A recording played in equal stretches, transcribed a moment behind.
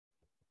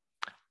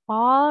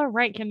All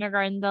right,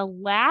 kindergarten. The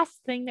last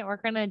thing that we're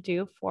going to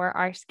do for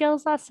our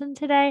skills lesson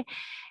today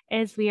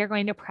is we are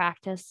going to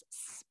practice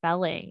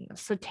spelling.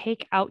 So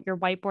take out your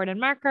whiteboard and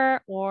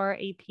marker or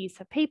a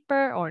piece of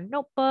paper or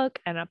notebook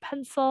and a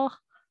pencil.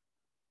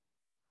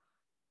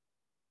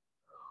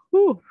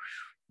 Ooh.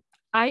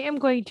 I am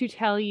going to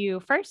tell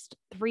you first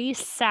 3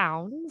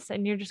 sounds,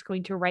 and you're just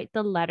going to write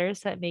the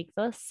letters that make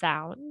those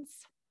sounds.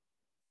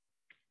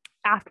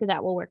 After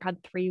that, we'll work on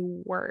 3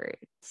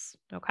 words.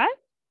 Okay?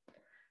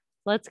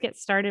 Let's get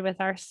started with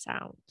our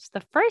sounds.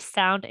 The first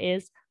sound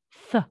is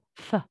th,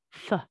 th,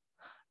 th.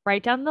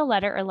 Write down the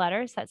letter or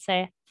letters that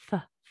say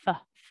th, th,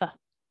 th.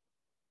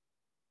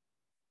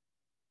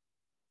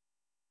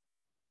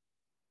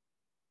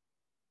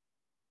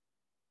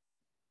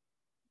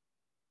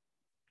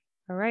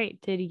 All right,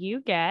 did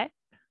you get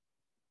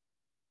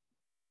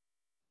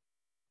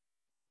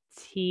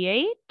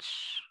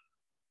TH?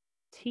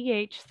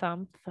 TH,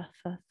 thumb, th,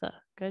 th, th.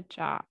 Good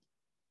job.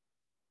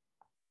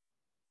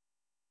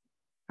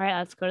 All right,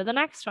 let's go to the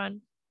next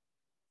one.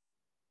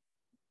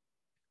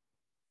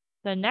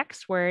 The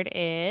next word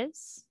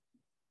is,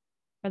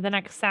 or the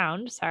next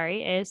sound,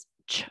 sorry, is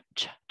ch,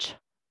 ch, ch.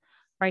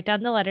 Write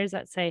down the letters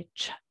that say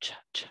ch, ch,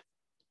 ch.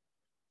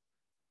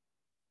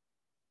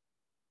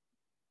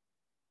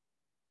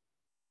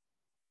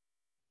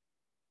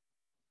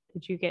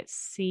 Did you get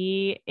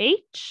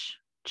CH?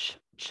 Ch,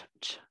 ch,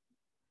 ch.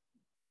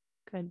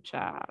 Good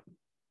job.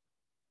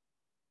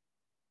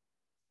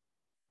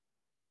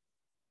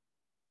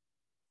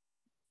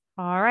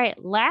 All right,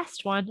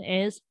 last one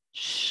is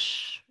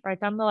sh.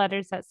 Write down the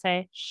letters that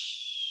say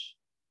sh.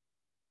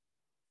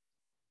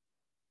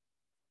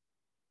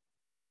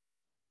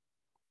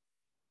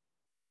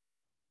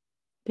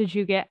 Did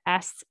you get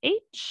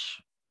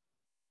SH?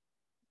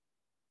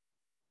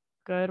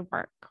 Good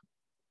work.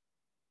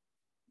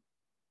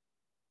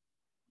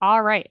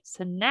 All right,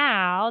 so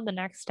now the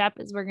next step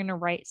is we're going to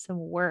write some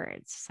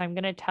words. So I'm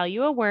going to tell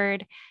you a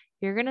word.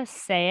 You're going to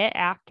say it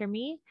after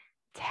me,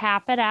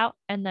 tap it out,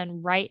 and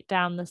then write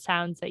down the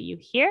sounds that you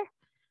hear.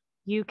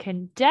 You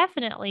can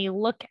definitely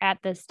look at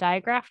this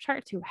digraph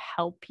chart to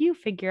help you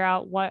figure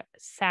out what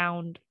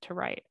sound to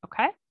write,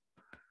 okay?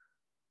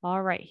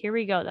 All right, here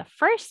we go. The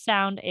first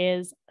sound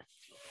is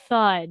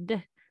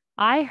thud.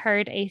 I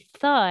heard a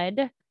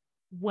thud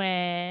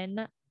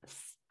when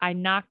I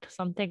knocked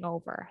something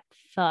over.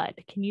 Thud.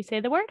 Can you say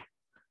the word?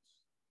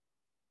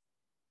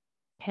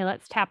 Okay,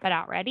 let's tap it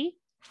out. Ready?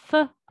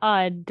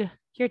 Thud.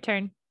 Your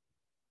turn.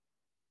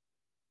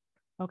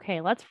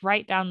 Okay, let's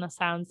write down the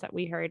sounds that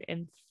we heard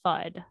in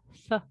thud.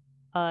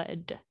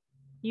 Thud.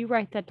 You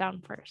write that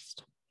down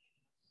first.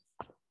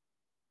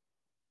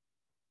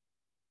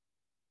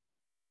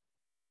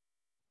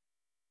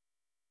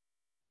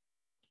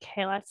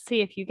 Okay, let's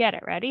see if you get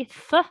it. Ready?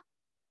 Th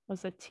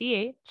was a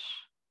TH.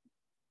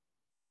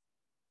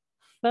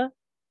 Thud.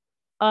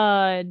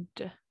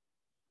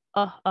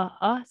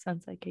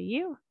 Sounds like a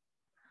U.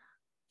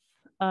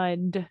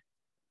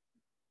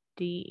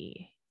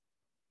 D.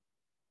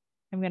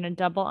 I'm going to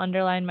double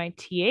underline my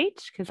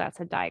TH because that's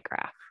a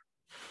digraph.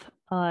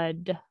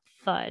 Thud,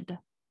 thud.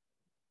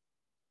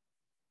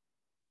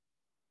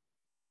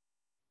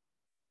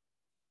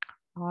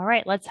 All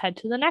right, let's head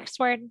to the next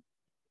word.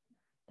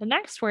 The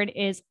next word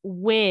is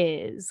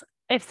whiz.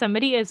 If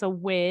somebody is a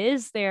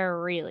whiz, they're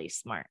really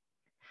smart.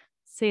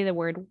 Say the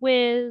word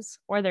whiz,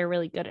 or they're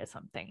really good at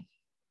something.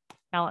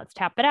 Now let's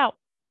tap it out.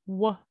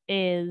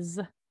 Whiz,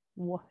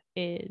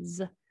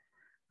 whiz.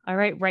 All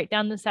right, write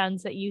down the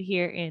sounds that you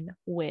hear in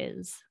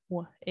whiz,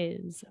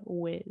 whiz,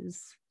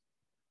 whiz.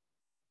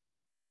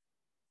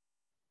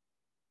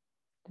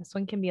 This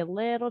one can be a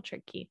little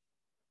tricky.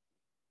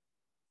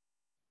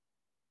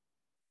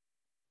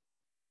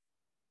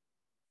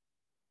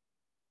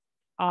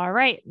 All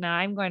right, now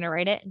I'm going to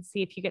write it and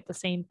see if you get the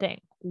same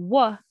thing.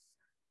 W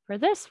for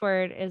this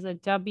word is a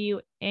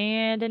W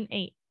and an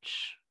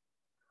H.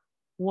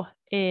 W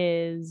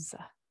is.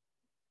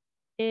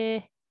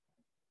 Z.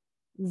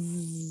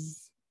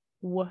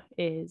 W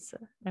is.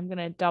 I'm going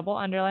to double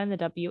underline the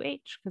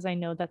WH because I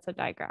know that's a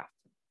digraph.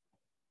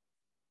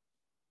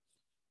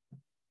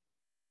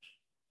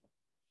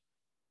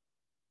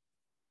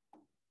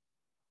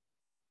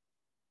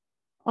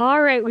 All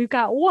right, we've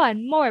got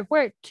one more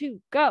word to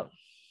go.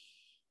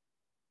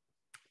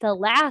 The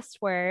last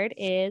word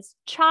is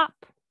chop,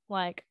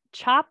 like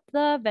chop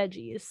the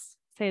veggies.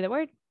 Say the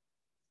word.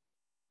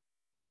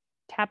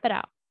 Tap it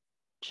out.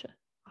 Chop,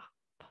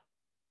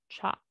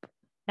 chop.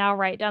 Now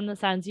write down the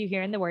sounds you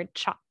hear in the word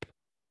chop.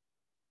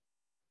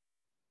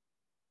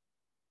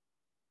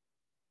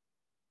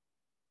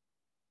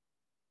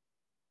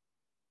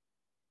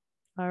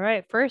 All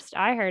right, first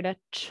I heard a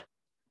ch.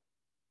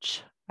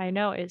 Ch, I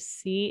know is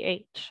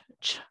CH.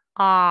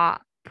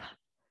 Chop.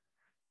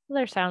 What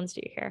other sounds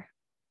do you hear?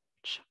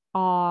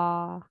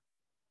 Chop.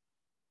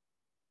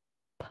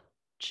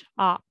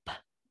 Chop.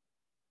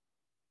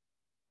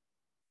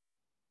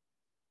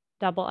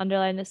 Double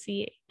underline the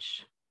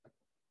CH.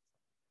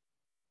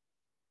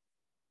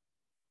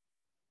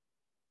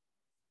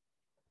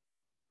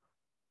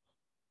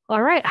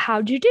 All right,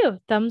 how'd you do?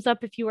 Thumbs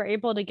up if you were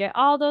able to get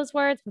all those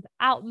words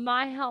without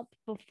my help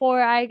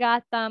before I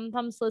got them.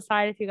 Thumbs to the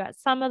side if you got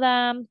some of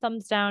them.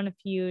 Thumbs down if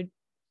you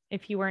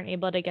weren't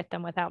able to get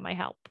them without my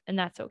help. And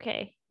that's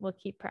okay. We'll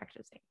keep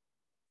practicing.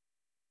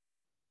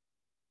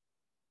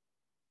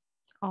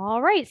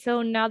 All right,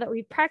 so now that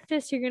we've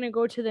practiced, you're going to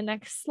go to the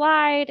next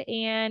slide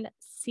and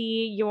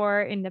see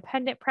your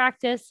independent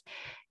practice.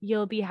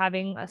 You'll be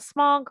having a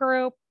small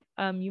group.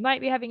 You might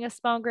be having a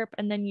small group,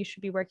 and then you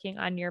should be working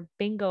on your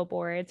bingo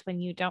boards when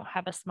you don't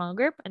have a small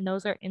group, and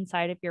those are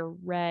inside of your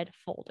red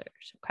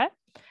folders. Okay.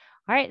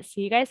 All right,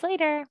 see you guys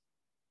later.